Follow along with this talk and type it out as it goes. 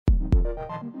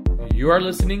You are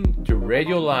listening to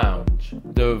Radio Lounge,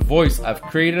 the voice of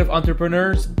creative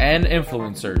entrepreneurs and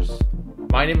influencers.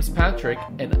 My name is Patrick,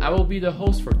 and I will be the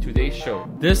host for today's show.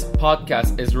 This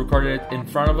podcast is recorded in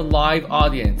front of a live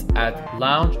audience at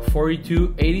Lounge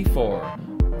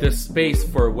 4284, the space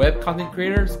for web content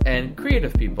creators and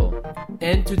creative people.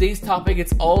 And today's topic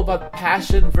is all about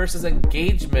passion versus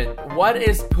engagement. What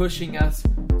is pushing us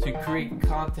to create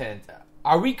content?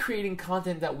 Are we creating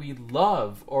content that we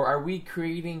love, or are we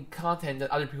creating content that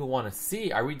other people want to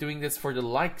see? Are we doing this for the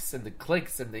likes and the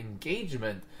clicks and the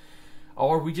engagement,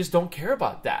 or we just don't care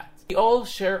about that? We all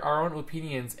share our own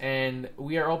opinions, and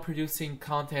we are all producing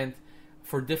content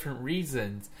for different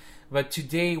reasons. But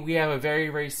today we have a very,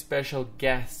 very special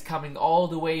guest coming all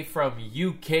the way from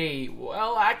UK.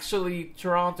 Well, actually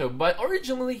Toronto, but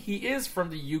originally he is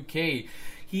from the UK.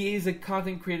 He is a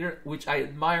content creator, which I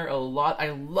admire a lot. I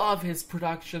love his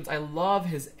productions. I love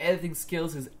his editing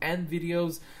skills, his end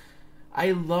videos.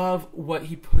 I love what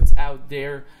he puts out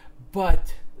there.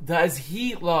 But does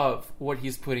he love what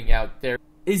he's putting out there?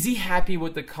 Is he happy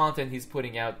with the content he's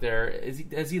putting out there?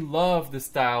 Does he love the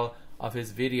style of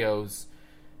his videos?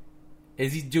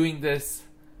 Is he doing this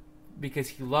because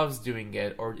he loves doing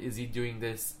it? Or is he doing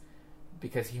this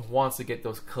because he wants to get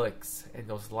those clicks and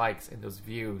those likes and those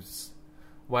views?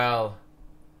 Well,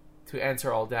 to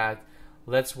answer all that,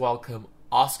 let's welcome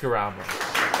Oscarama. I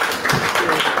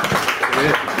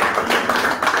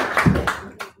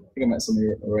think I met some of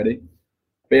you already.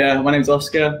 But yeah, my name's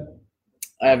Oscar.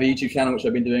 I have a YouTube channel which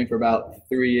I've been doing for about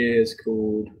 3 years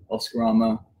called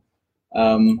Oscarama.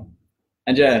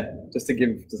 And yeah, just to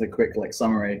give just a quick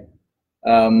summary.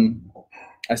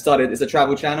 It's a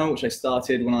travel channel which I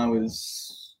started when I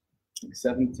was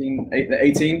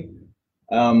 18.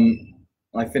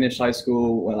 I finished high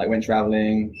school, went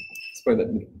traveling. It's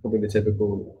probably the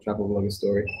typical travel vlogger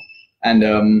story. And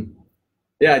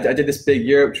I did this big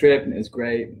Europe trip, and it was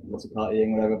great, lots of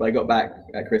partying, whatever. But I got back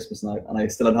at Christmas, and I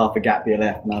still had half a gap year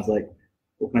left. And I was like,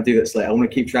 what can I do that's I want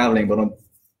to keep traveling, but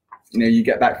you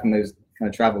get back from those kind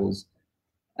of travels,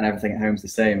 and everything at home's the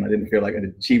same. And I didn't feel like I'd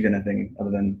achieved anything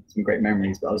other than some great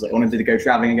memories. But I was I wanted to go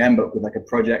traveling again, but with a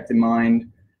project in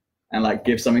mind, and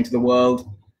give something to the world.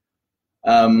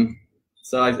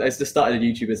 So I just started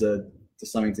YouTube as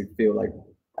something to feel like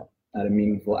I had a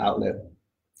meaningful outlet,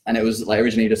 and it was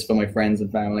originally just for my friends and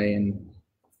family, and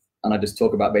I just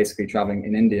talk about basically traveling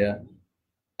in India,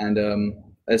 and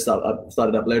I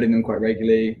started uploading them quite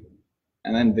regularly,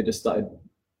 and then they just started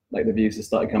the views just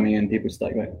started coming in, people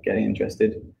started getting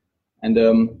interested, and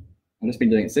I've just been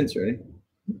doing it since really.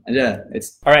 And yeah,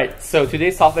 it's all right. So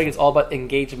today's topic is all about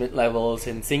engagement levels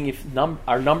and seeing if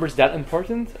are numbers that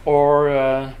important,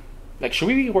 or should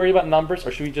we be worried about numbers,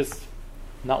 or should we just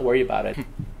not worry about it?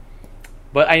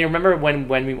 But I remember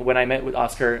when I met with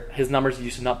Oscar, his numbers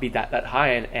used to not be that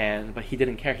high, but he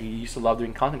didn't care. He used to love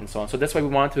doing content and so on. So that's why we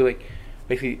wanted to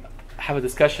basically have a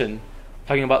discussion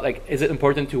talking about is it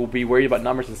important to be worried about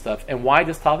numbers and stuff. And why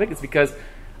this topic is because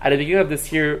at the beginning of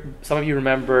this year, some of you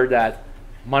remember that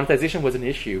monetization was an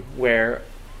issue where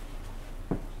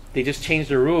they just changed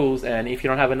the rules, and if you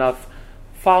don't have enough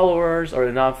followers or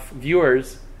enough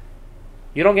viewers,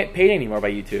 you don't get paid anymore by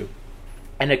YouTube.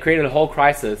 And it created a whole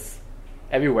crisis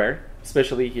everywhere,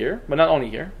 especially here, but not only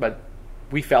here, but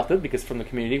we felt it because from the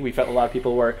community, we felt a lot of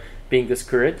people were being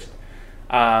discouraged.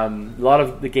 A lot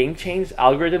of the game changed,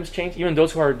 algorithms changed. Even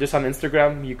those who are just on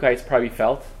Instagram, you guys probably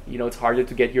felt, it's harder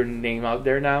to get your name out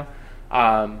there now.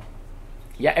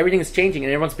 Everything is changing,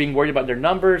 and everyone's being worried about their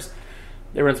numbers.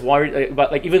 Everyone's worried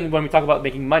about, even when we talk about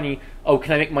making money,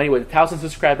 can I make money with 1,000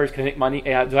 subscribers? Can I make money?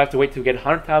 Do I have to wait to get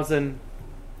 100,000?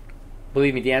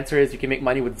 Believe me, the answer is you can make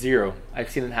money with 0. I've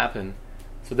seen it happen.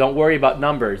 So don't worry about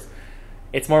numbers.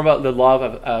 It's more about the love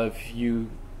of you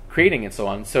creating and so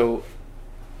on. So,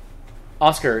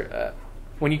 Oscar,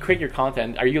 when you create your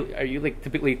content, are you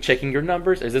typically checking your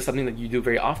numbers? Is this something that you do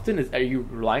very often? Are you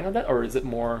relying on that, or is it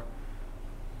more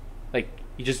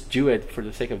you just do it for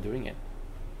the sake of doing it?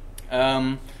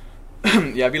 Yeah,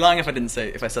 I'd be lying if I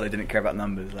said I didn't care about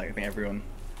numbers. I think everyone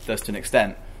does to an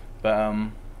extent. But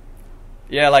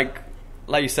yeah, like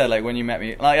you said, when you met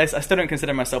me, I still don't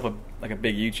consider myself a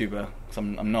big YouTuber, because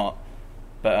I'm not.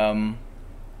 But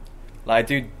I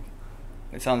do.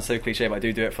 It sounds so cliche, but I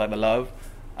do it for the love.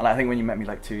 And I think when you met me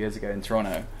 2 years ago in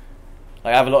Toronto,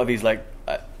 I have a lot of these a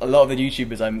lot of the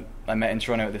YouTubers I met in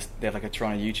Toronto. They have a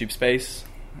Toronto YouTube space,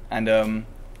 and I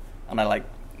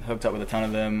hooked up with a ton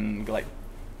of them.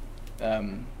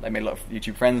 I made a lot of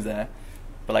YouTube friends there.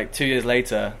 But 2 years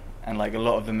later, and a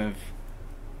lot of them have.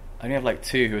 I only have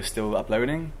 2 who are still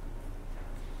uploading,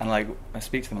 and I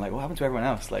speak to them what happened to everyone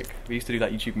else? We used to do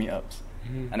YouTube meetups,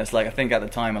 And it's like, I think at the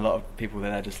time, a lot of people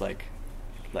there just like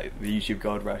the YouTube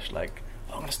gold rush, like,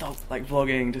 oh, I'm gonna stop like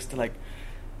vlogging just to like,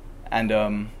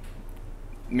 and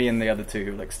me and the other two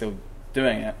who are like still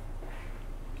doing it,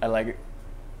 I like,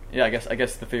 yeah, I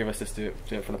guess the three of us just do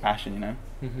it for the passion, you know.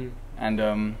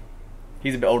 And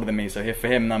he's a bit older than me, so for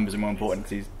him numbers are more important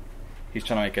because he's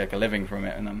trying to make like a living from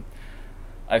it, and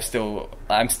I'm still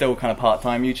kind of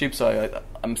part-time YouTube, so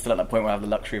I'm still at that point where I have the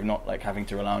luxury of not like having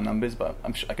to rely on numbers. But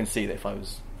I can see that if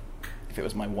it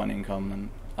was my one income, then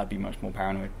I'd be much more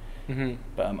paranoid.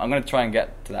 But I'm going to try and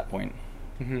get to that point.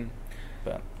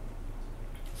 But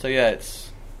so yeah,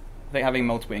 I think having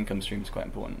multiple income streams is quite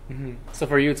important. So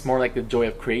for you, it's more like the joy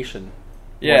of creation,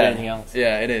 yeah, more than anything else.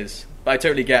 Yeah, it is. But I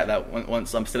totally get that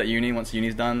once I'm still at uni, once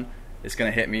uni's done, it's going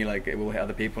to hit me like it will hit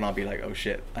other people, and I'll be like, oh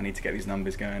shit, I need to get these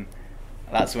numbers going.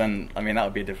 That's when, I mean, that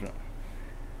would be different.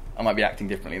 I might be acting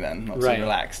differently then, not so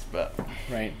relaxed, but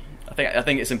right. I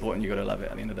think it's important. You got to love it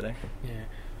at the end of the day. Yeah.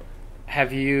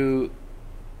 Have you?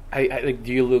 Like,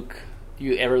 do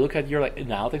you ever look at your like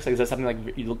analytics? Like, is that something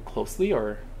like you look closely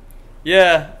or?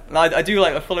 Yeah, I do.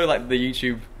 Like, I follow like the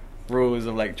YouTube rules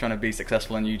of like trying to be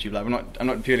successful on YouTube. Like, I'm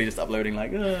not purely just uploading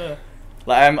like. Like,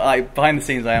 I'm like behind the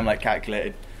scenes. I am like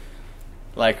calculated.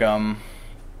 Like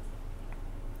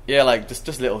yeah, like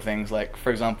just little things. Like, for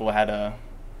example, I had a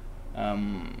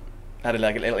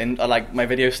little like my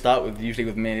videos start with usually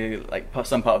with me like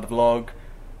some part of the vlog,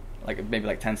 like maybe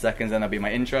like 10 seconds, then there'll be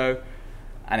my intro,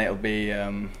 and it'll be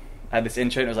I had this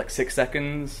intro and it was like 6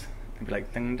 seconds. It'd be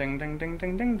like ding ding ding ding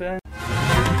ding ding ding.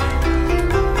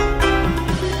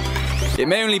 It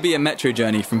may only be a metro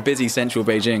journey from busy central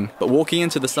Beijing, but walking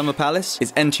into the Summer Palace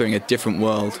is entering a different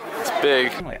world. It's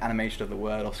big. Like animation of the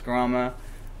word Oscarama,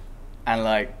 and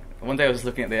like one day I was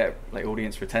looking at the like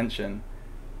audience retention,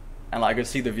 and like I could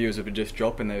see the viewers would just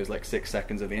drop in those like 6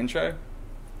 seconds of the intro.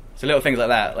 So little things like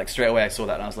that, like straight away I saw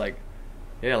that and I was like,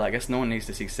 yeah, like I guess no one needs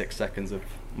to see 6 seconds of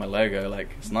my logo. Like,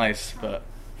 it's nice, but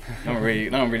no one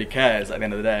really cares at the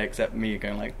end of the day except me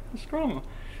going like Oscarama.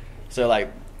 So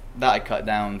like that I cut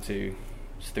down to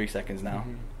just 3 seconds now.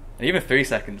 And even 3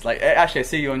 seconds, like actually I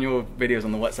see you on your videos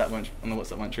on the WhatsApp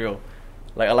Montreal.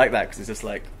 Like I like that because it's just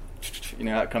like, you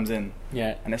know, how it comes in.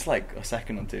 Yeah. And it's like a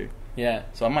second or two. Yeah.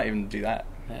 So I might even do that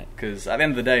because at the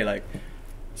end of the day, like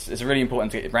it's really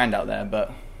important to get your brand out there.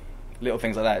 But little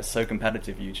things like that, it's so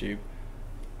competitive. YouTube.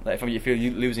 Like if you're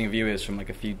losing viewers from like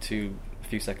a few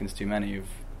seconds too many of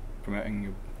promoting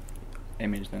your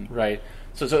image, then right.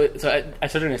 So at a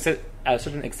certain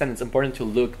extent, it's important to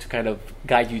look to kind of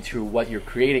guide you through what you're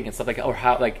creating and stuff like that, or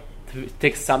how like to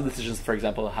take some decisions. For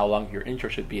example, how long your intro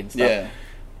should be and stuff. Yeah.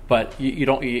 But you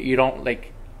don't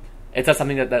like, it's not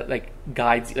something that like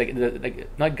guides, like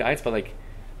not guides, but like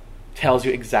tells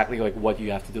you exactly like what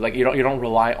you have to do. Like you don't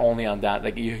rely only on that.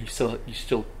 Like you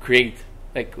still create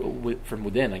like from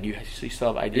within. Like you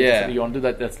still have ideas. Yeah. You want to do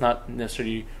that. That's not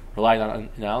necessarily relied on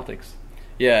analytics.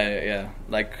 Yeah.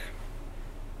 Like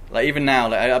even now,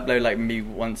 like I upload like me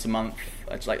once a month.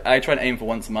 I try to aim for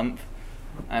once a month,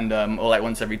 and or like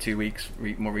once every 2 weeks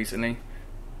more recently.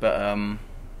 But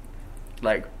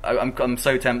like I'm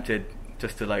so tempted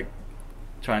just to like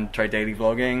try daily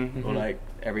vlogging or like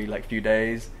every like few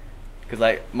days, because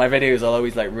like my videos I'll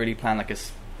always like really plan like a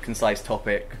concise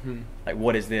topic, like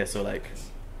what is this, or like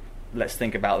let's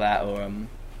think about that, or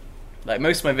like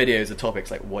most of my videos are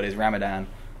topics like what is Ramadan,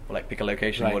 or like pick a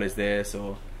location, what is this,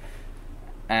 or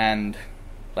and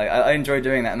like I enjoy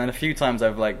doing that. And then a few times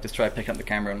I've like just tried picking up the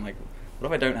camera and like, what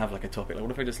if I don't have like a topic, like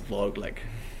what if I just vlog, like,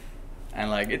 and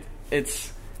like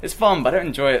it's fun, but I don't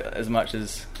enjoy it as much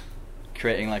as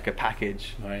creating like a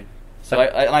package. Right. So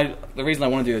I the reason I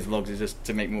want to do those vlogs is just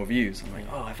to make more views. I'm like,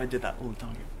 oh, if I did that all the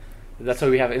time. That's why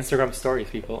we have Instagram stories,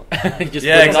 people. Just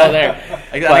yeah, exactly. All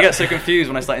there. I get so confused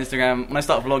when I start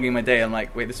vlogging my day. I'm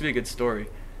like, wait, this would be a good story,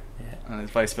 and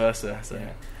it's vice versa. So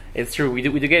it's true. We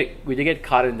do get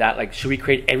caught in that. Like, should we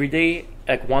create every day,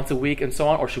 like once a week, and so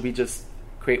on, or should we just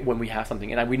create when we have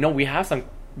something? And we know we have some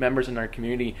members in our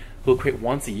community who create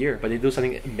once a year, but they do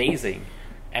something amazing,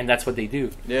 and that's what they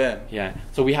do. Yeah.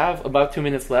 So we have about 2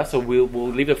 minutes left, so we'll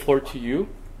leave the floor to you.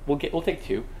 We'll take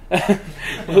two.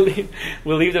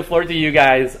 we'll leave the floor to you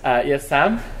guys. Yes,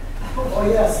 Sam? Oh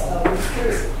yes, I was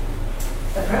curious.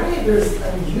 Apparently there's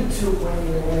on YouTube when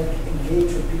you like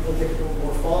engage with people, get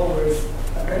more followers,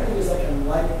 apparently there's like a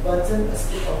like button,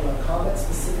 on a comment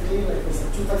specifically, like there's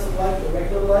like 2 types of like, the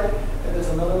regular like, and there's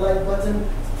another like button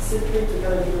specifically to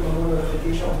kind of give them a more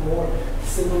notification of more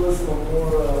symbolism or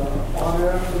more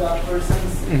honor for that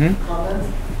person's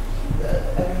comment.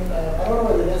 I don't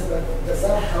know what it is, but does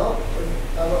that help?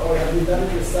 Or have you done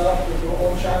it yourself with your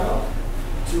own channel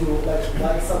to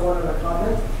like someone in a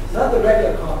comment not the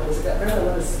regular comment. It's apparently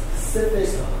one specific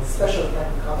special type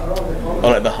of comment. I don't know what they call it. Oh,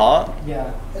 like the heart?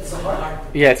 Yeah, it's a heart.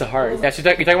 Yeah, it's a heart. Yeah, so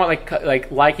you're talking about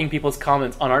like liking people's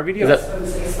comments on our videos. Yes,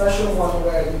 it's like a special one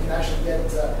where you can actually get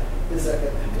there's like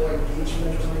a more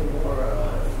engagement or something, more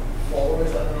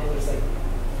followers. I don't know. There's like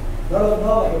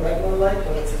not like a regular like,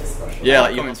 but it's like a special. Yeah,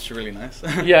 like comments are really nice.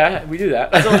 Yeah, we do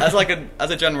that.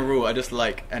 as a general rule, I just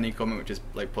like any comment which is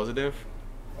like positive,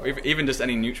 or even just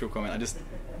any neutral comment.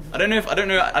 I don't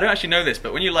actually know this,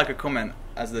 but when you like a comment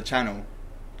as the channel,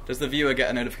 does the viewer get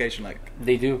a notification? Like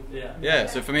They do. yeah.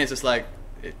 So for me, it's just like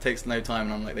it takes no time,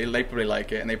 and I'm like they probably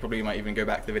like it, and they probably might even go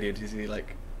back to the video to see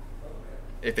like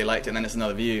if they liked it, and then it's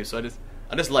another view. So I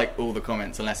just like all the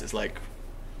comments unless it's like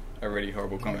a really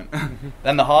horrible comment.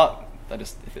 Then the heart,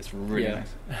 if it's really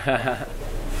nice. How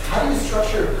do you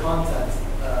structure your content?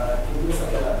 Can you give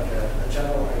us like a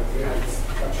general idea how you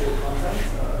structure your content?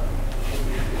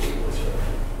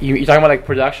 You talking about like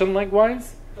production like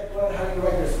wise? Like how do you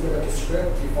write your script? Like a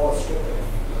script? Do you follow a script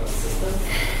like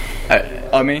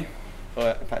system? Me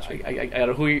or Patrick? I don't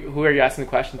know. Who are you asking the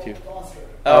question to?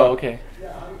 Oh, okay.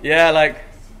 Yeah, like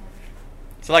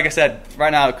I said,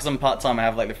 right now because I'm part-time, I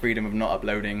have like the freedom of not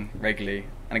uploading regularly.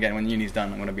 And again, when uni's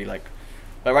done, I'm gonna be like,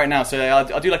 but right now, so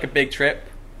I'll do like a big trip,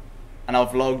 and I'll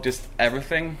vlog just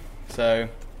everything. So,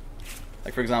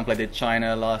 like for example, I did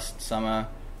China last summer,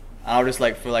 and I'll just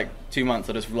like for like 2 months,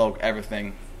 I'll just vlog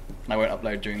everything, and I won't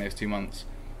upload during those 2 months.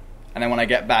 And then when I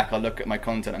get back, I'll look at my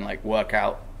content and like work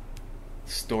out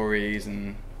stories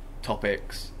and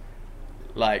topics,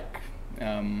 like.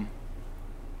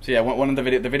 So yeah, one of the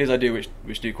videos I do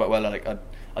which do quite well are like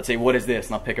I'd say what is this,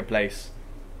 and I'll pick a place.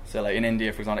 So like in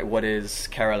India, for example, like, what is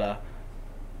Kerala?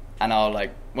 And I'll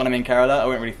like when I'm in Kerala, I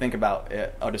won't really think about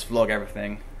it. I'll just vlog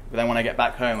everything. But then when I get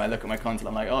back home, I look at my content.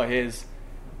 I'm like, oh, here's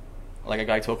like a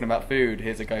guy talking about food.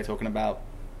 Here's a guy talking about.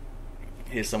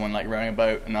 Here's someone like rowing a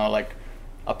boat, and I'll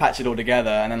patch it all together,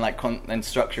 and then like then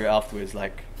structure it afterwards,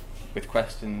 like with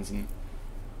questions and.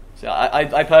 So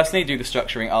I personally do the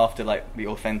structuring after like the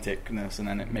authenticness, and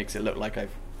then it makes it look like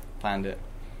I've planned it.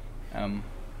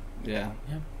 Yeah.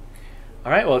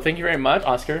 All right. Well, thank you very much,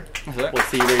 Oscar. That's We'll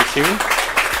see you very soon.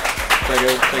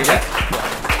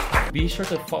 Be sure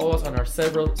to follow us on our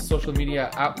several social media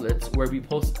outlets where we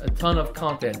post a ton of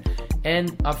content.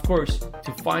 And of course,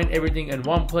 to find everything in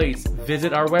one place,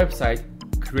 visit our website,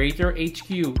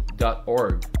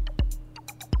 creatorhq.org.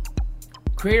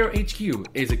 Creator HQ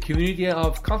is a community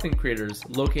of content creators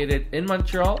located in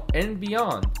Montreal and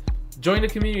beyond. Join the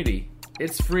community.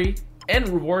 It's free and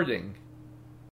rewarding.